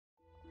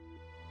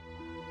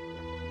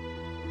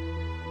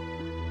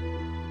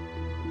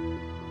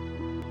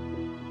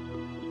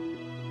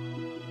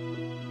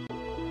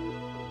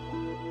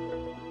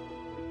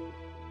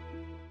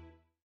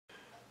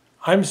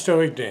I'm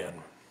Stoic Dan.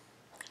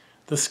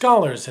 The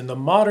scholars in the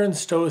modern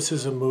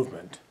Stoicism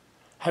movement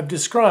have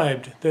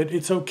described that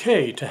it's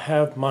okay to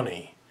have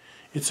money.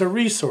 It's a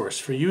resource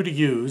for you to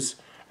use,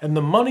 and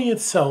the money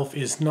itself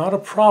is not a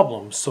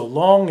problem so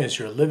long as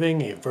you're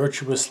living a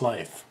virtuous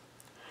life.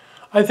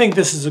 I think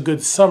this is a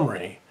good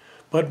summary,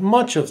 but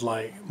much of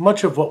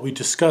what we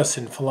discuss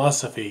in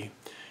philosophy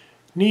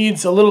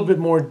needs a little bit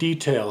more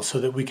detail so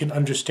that we can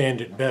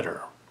understand it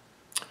better.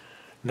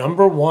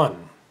 Number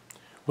 1,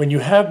 when you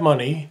have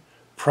money,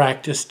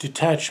 practice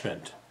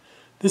detachment.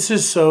 This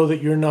is so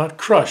that you're not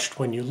crushed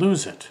when you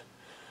lose it.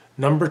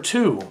 Number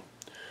 2,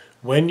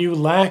 when you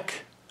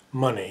lack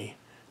money,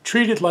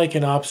 treat it like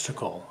an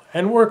obstacle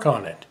and work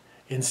on it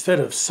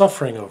instead of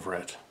suffering over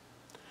it.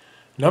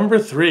 Number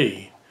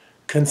 3,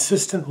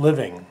 consistent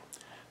living.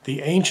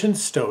 The ancient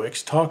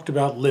Stoics talked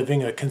about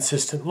living a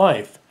consistent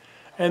life,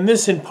 and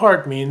this in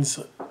part means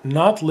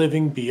not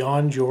living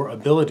beyond your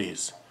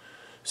abilities.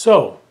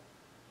 So,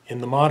 in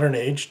the modern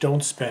age,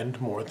 don't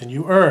spend more than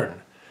you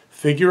earn.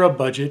 Figure a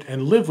budget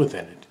and live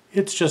within it.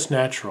 It's just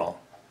natural.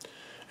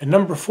 And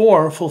number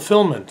 4,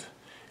 fulfillment.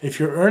 If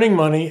you're earning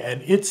money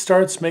and it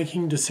starts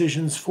making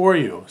decisions for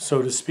you,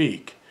 so to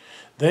speak,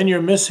 then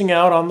you're missing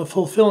out on the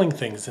fulfilling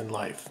things in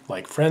life,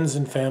 like friends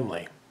and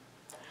family.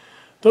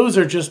 Those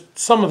are just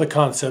some of the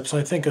concepts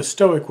I think a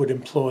Stoic would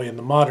employ in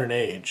the modern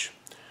age.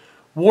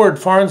 Ward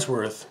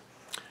Farnsworth,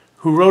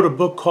 who wrote a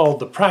book called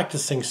The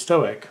Practicing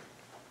Stoic,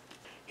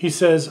 he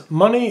says,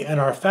 money and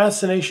our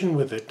fascination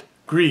with it,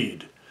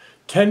 greed,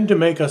 tend to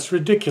make us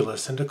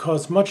ridiculous and to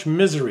cause much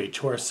misery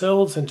to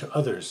ourselves and to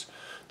others.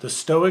 The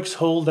Stoics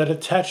hold that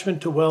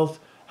attachment to wealth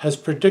has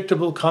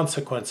predictable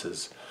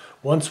consequences.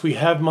 Once we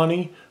have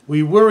money,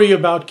 we worry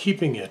about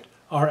keeping it,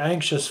 are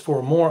anxious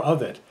for more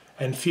of it,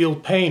 and feel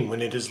pain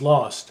when it is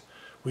lost.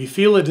 We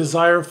feel a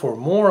desire for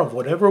more of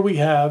whatever we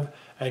have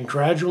and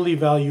gradually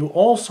value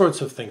all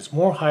sorts of things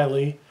more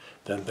highly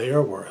than they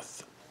are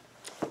worth.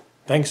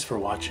 Thanks for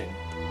watching.